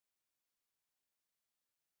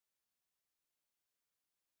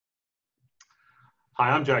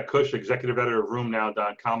Hi, I'm Jack Cush, Executive Editor of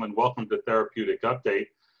RheumNow.com, and welcome to Therapeutic Update.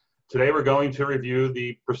 Today we're going to review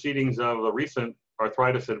the proceedings of the recent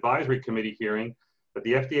Arthritis Advisory Committee hearing that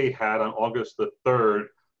the FDA had on August the 3rd,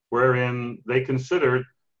 wherein they considered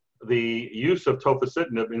the use of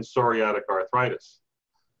Tofacitinib in psoriatic arthritis.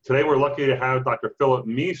 Today we're lucky to have Dr. Philip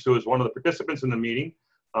Mease, who is one of the participants in the meeting,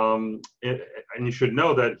 and you should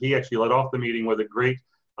know that he actually led off the meeting with a great,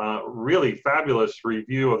 really fabulous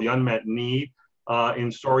review of the unmet need in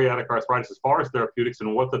psoriatic arthritis as far as therapeutics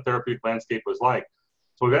and what the therapeutic landscape was like.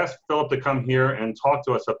 So we've asked Philip to come here and talk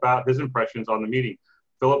to us about his impressions on the meeting.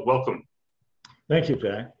 Philip, welcome. Thank you,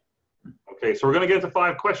 Jack. Okay, so we're going to get into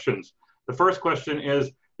 5 questions. The first question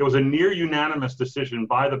is, there was a near unanimous decision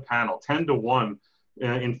by the panel, 10-1,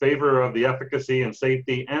 in favor of the efficacy and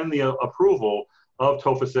safety and the approval of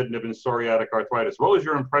Tofacitinib in psoriatic arthritis. What was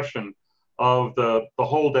your impression of the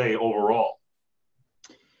whole day overall?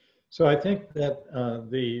 So I think that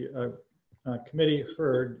the committee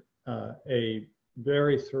heard a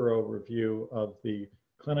very thorough review of the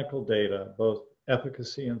clinical data, both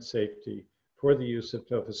efficacy and safety, for the use of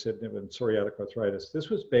Tofacitinib in psoriatic arthritis. This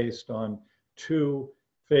was based on 2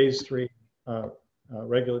 phase 3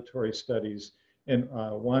 regulatory studies,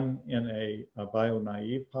 one in a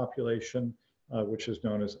bio-naive population, which is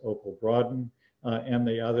known as OPAL Broaden, and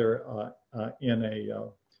the other in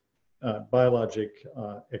a biologic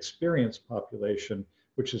experienced population,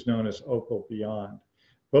 which is known as OPAL Beyond.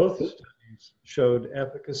 Both studies showed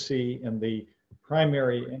efficacy in the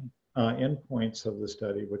primary endpoints of the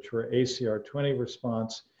study, which were ACR20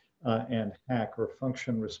 response and HAC, or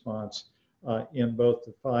function response, in both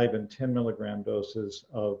the 5 and 10 milligram doses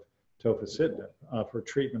of Tofacitinib for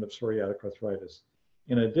treatment of psoriatic arthritis.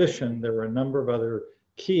 In addition, there were a number of other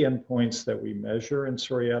key endpoints that we measure in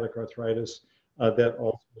psoriatic arthritis that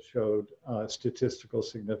also showed statistical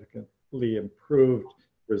significantly improved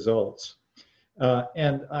results.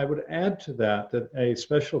 And I would add to that a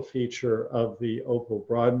special feature of the OPAL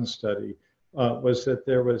Broaden study was that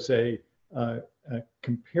there was a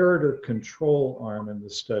comparator control arm in the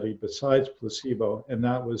study besides placebo, and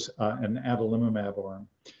that was an adalimumab arm.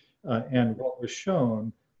 And what was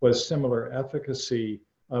shown was similar efficacy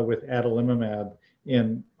with adalimumab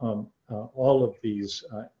in all of these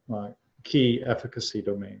key efficacy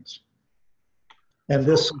domains. And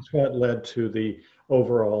this is what led to the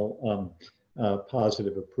overall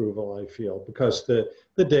positive approval, I feel, because the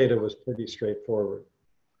data was pretty straightforward.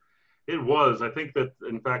 It was. I think that,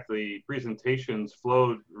 in fact, the presentations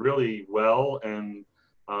flowed really well, and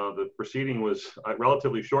the proceeding was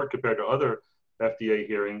relatively short compared to other FDA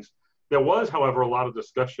hearings. There was, however, a lot of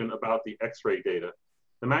discussion about the Xray data.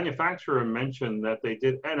 The manufacturer mentioned that they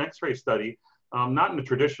did an Xray study, not in the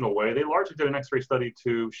traditional way. They largely did an Xray study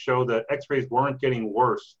to show that Xrays weren't getting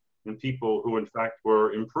worse in people who, in fact,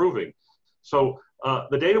 were improving. So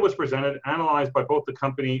the data was presented, analyzed by both the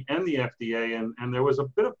company and the FDA, and there was a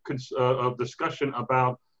bit of discussion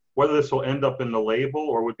about whether this will end up in the label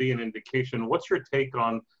or would be an indication. What's your take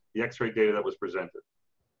on the Xray data that was presented?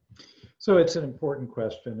 So it's an important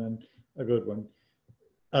question and a good one.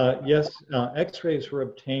 Yes, X-rays were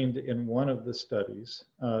obtained in one of the studies,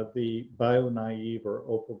 the bio-naive or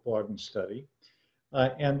OPAL Broaden study.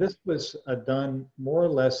 And this was done more or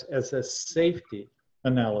less as a safety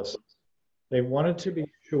analysis. They wanted to be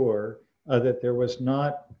sure that there was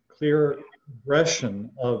not clear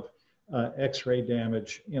progression of X-ray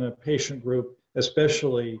damage in a patient group,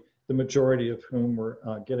 especially the majority of whom were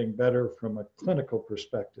getting better from a clinical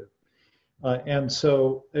perspective. And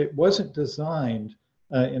so it wasn't designed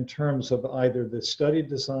in terms of either the study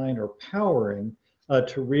design or powering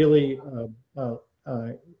to really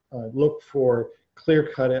look for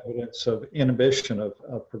clear-cut evidence of inhibition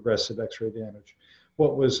of progressive X-ray damage.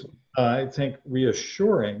 What was, I think,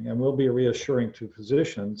 reassuring, and will be reassuring to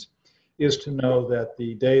physicians, is to know that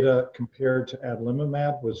the data compared to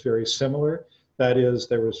adalimumab was very similar. That is,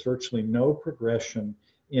 there was virtually no progression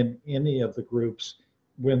in any of the groups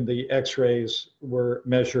when the X-rays were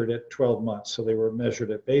measured at 12 months. So they were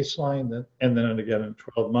measured at baseline and then again in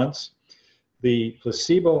 12 months. The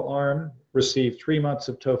placebo arm received 3 months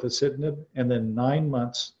of Tofacitinib and then 9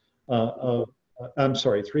 months 3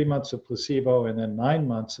 months of placebo and then 9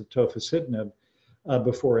 months of Tofacitinib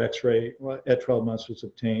before X-ray at 12 months was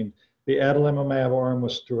obtained. The adalimumab arm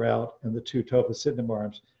was throughout, and the 2 Tofacitinib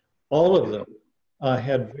arms, all of them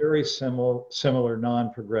had very similar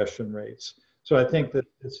non-progression rates. So I think that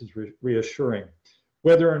this is reassuring.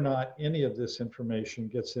 Whether or not any of this information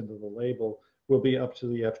gets into the label will be up to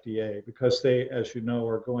the FDA, because they, as you know,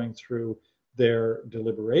 are going through their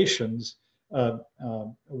deliberations,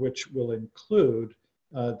 which will include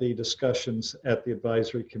the discussions at the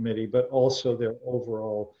advisory committee, but also their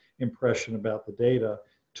overall impression about the data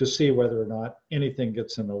to see whether or not anything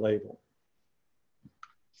gets in the label.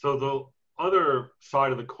 So the other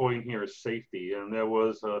side of the coin here is safety, and there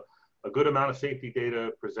was a good amount of safety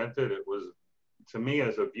data presented. It was, to me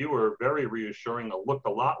as a viewer, very reassuring. It looked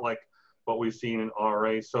a lot like what we've seen in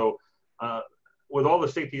RA. So with all the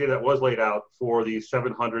safety data that was laid out for the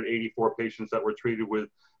 784 patients that were treated with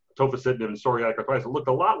tofacitinib and psoriatic arthritis, it looked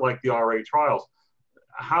a lot like the RA trials.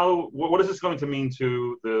 What is this going to mean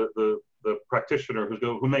to the practitioner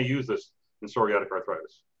who may use this in psoriatic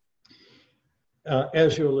arthritis?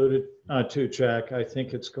 As you alluded to, Jack, I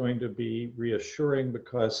think it's going to be reassuring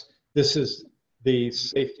because this is the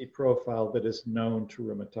safety profile that is known to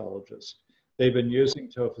rheumatologists. They've been using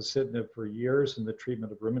tofacitinib for years in the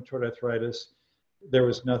treatment of rheumatoid arthritis. There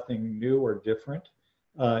was nothing new or different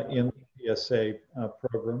in the PsA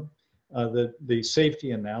program. The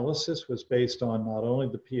safety analysis was based on not only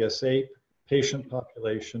the PsA patient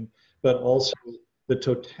population, but also the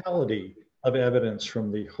totality of evidence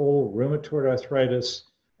from the whole rheumatoid arthritis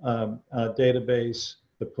database,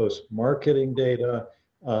 the post-marketing data,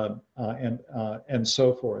 and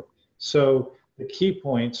so forth. So the key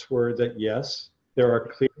points were that, yes, there are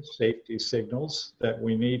clear safety signals that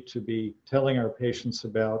we need to be telling our patients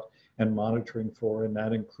about and monitoring for, and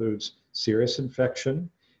that includes serious infection,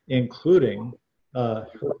 including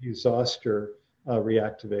herpes zoster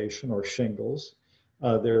reactivation or shingles.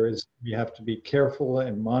 We have to be careful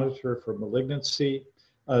and monitor for malignancy.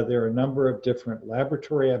 There are a number of different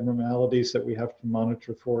laboratory abnormalities that we have to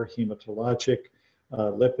monitor for, hematologic,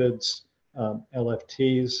 lipids,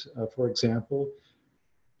 LFTs, for example.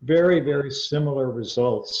 Very, very similar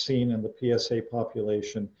results seen in the PsA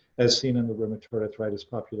population as seen in the rheumatoid arthritis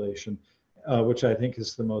population, which I think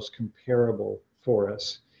is the most comparable for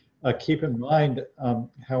us. Keep in mind,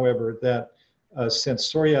 however, that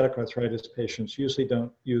since psoriatic arthritis patients usually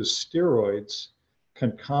don't use steroids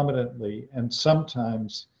concomitantly, and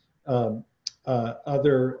sometimes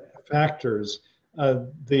other factors,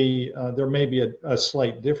 there may be a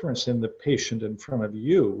slight difference in the patient in front of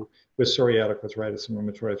you with psoriatic arthritis and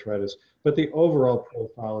rheumatoid arthritis, but the overall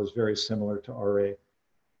profile is very similar to RA.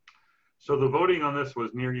 So the voting on this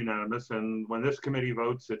was near unanimous, and when this committee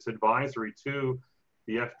votes, it's advisory to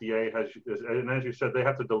the FDA, and as you said, they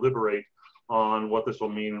have to deliberate on what this will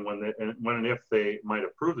mean and when and if they might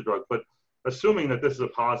approve the drug. But assuming that this is a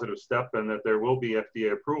positive step and that there will be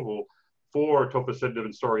FDA approval for tofacitinib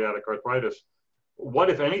and psoriatic arthritis, what,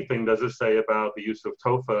 if anything, does this say about the use of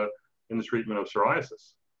tofa in the treatment of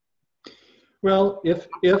psoriasis? Well, if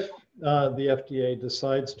the FDA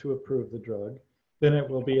decides to approve the drug, then it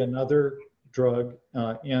will be another drug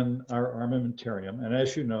in our armamentarium. And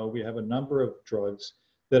as you know, we have a number of drugs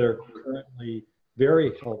that are currently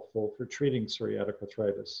very helpful for treating psoriatic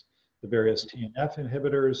arthritis. The various TNF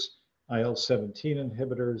inhibitors, IL-17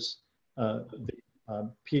 inhibitors, the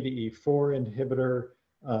PDE4 inhibitor,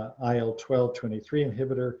 IL-12/23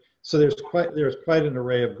 inhibitor. So there's quite an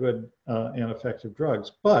array of good and effective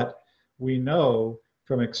drugs. But we know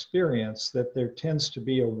from experience that there tends to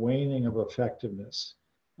be a waning of effectiveness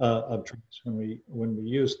of drugs when we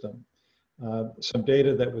use them. Some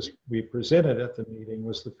data that we presented at the meeting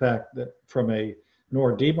was the fact that from a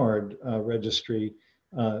NOR-DMARD registry,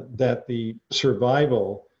 that the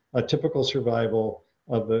survival, a typical survival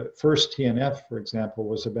of the first TNF, for example,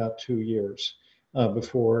 was about 2 years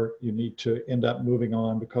before you need to end up moving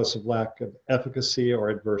on because of lack of efficacy or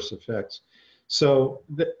adverse effects. So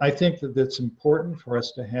I think that it's important for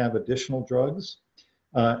us to have additional drugs,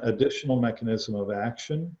 additional mechanism of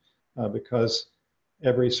action, because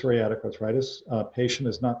every psoriatic arthritis patient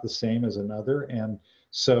is not the same as another, and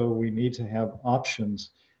so we need to have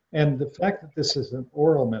options. And the fact that this is an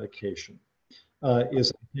oral medication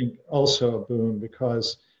is, I think, also a boon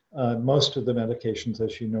because most of the medications,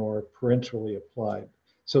 as you know, are parenterally applied.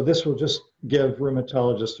 So this will just give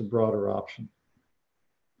rheumatologists a broader option.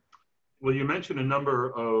 Well, you mentioned a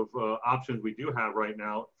number of options we do have right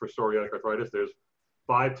now for psoriatic arthritis. There's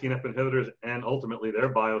 5 TNF inhibitors, and ultimately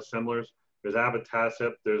they're biosimilars. There's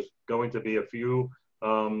abatacept. There's going to be a few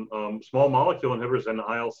small molecule inhibitors and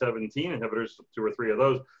IL-17 inhibitors, 2 or 3 of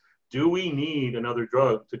those. Do we need another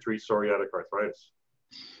drug to treat psoriatic arthritis?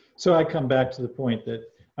 So I come back to the point that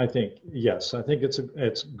I think, yes, I think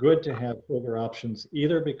it's good to have further options,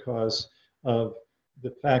 either because of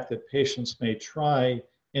the fact that patients may try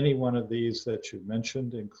any one of these that you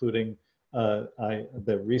mentioned, including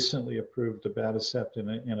the recently approved abatacept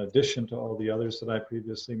in addition to all the others that I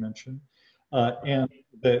previously mentioned, and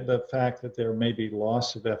the fact that there may be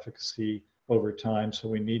loss of efficacy over time, so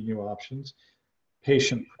we need new options.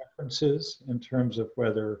 patient preferences in terms of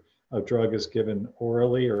whether a drug is given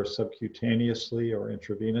orally or subcutaneously or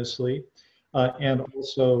intravenously, and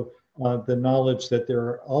also the knowledge that there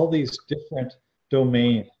are all these different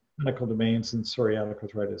domains, clinical domains in psoriatic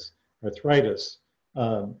arthritis,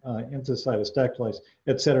 enthesitis, dactylitis,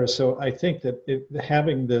 et cetera. So I think that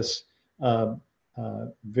having this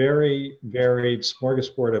very varied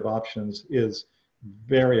smorgasbord of options is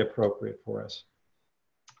very appropriate for us.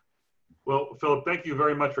 Well, Philip, thank you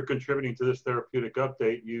very much for contributing to this therapeutic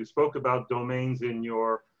update. You spoke about domains in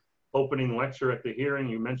your opening lecture at the hearing.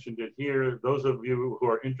 You mentioned it here. Those of you who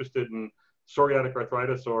are interested in psoriatic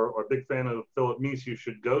arthritis or a big fan of Philip Mease, you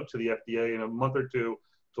should go to the FDA in a month or two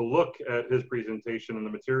to look at his presentation and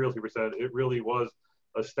the materials he presented. It really was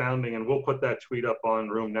astounding, and we'll put that tweet up on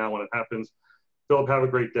Room Now when it happens. Philip, have a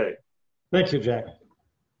great day. Thank you, Jack.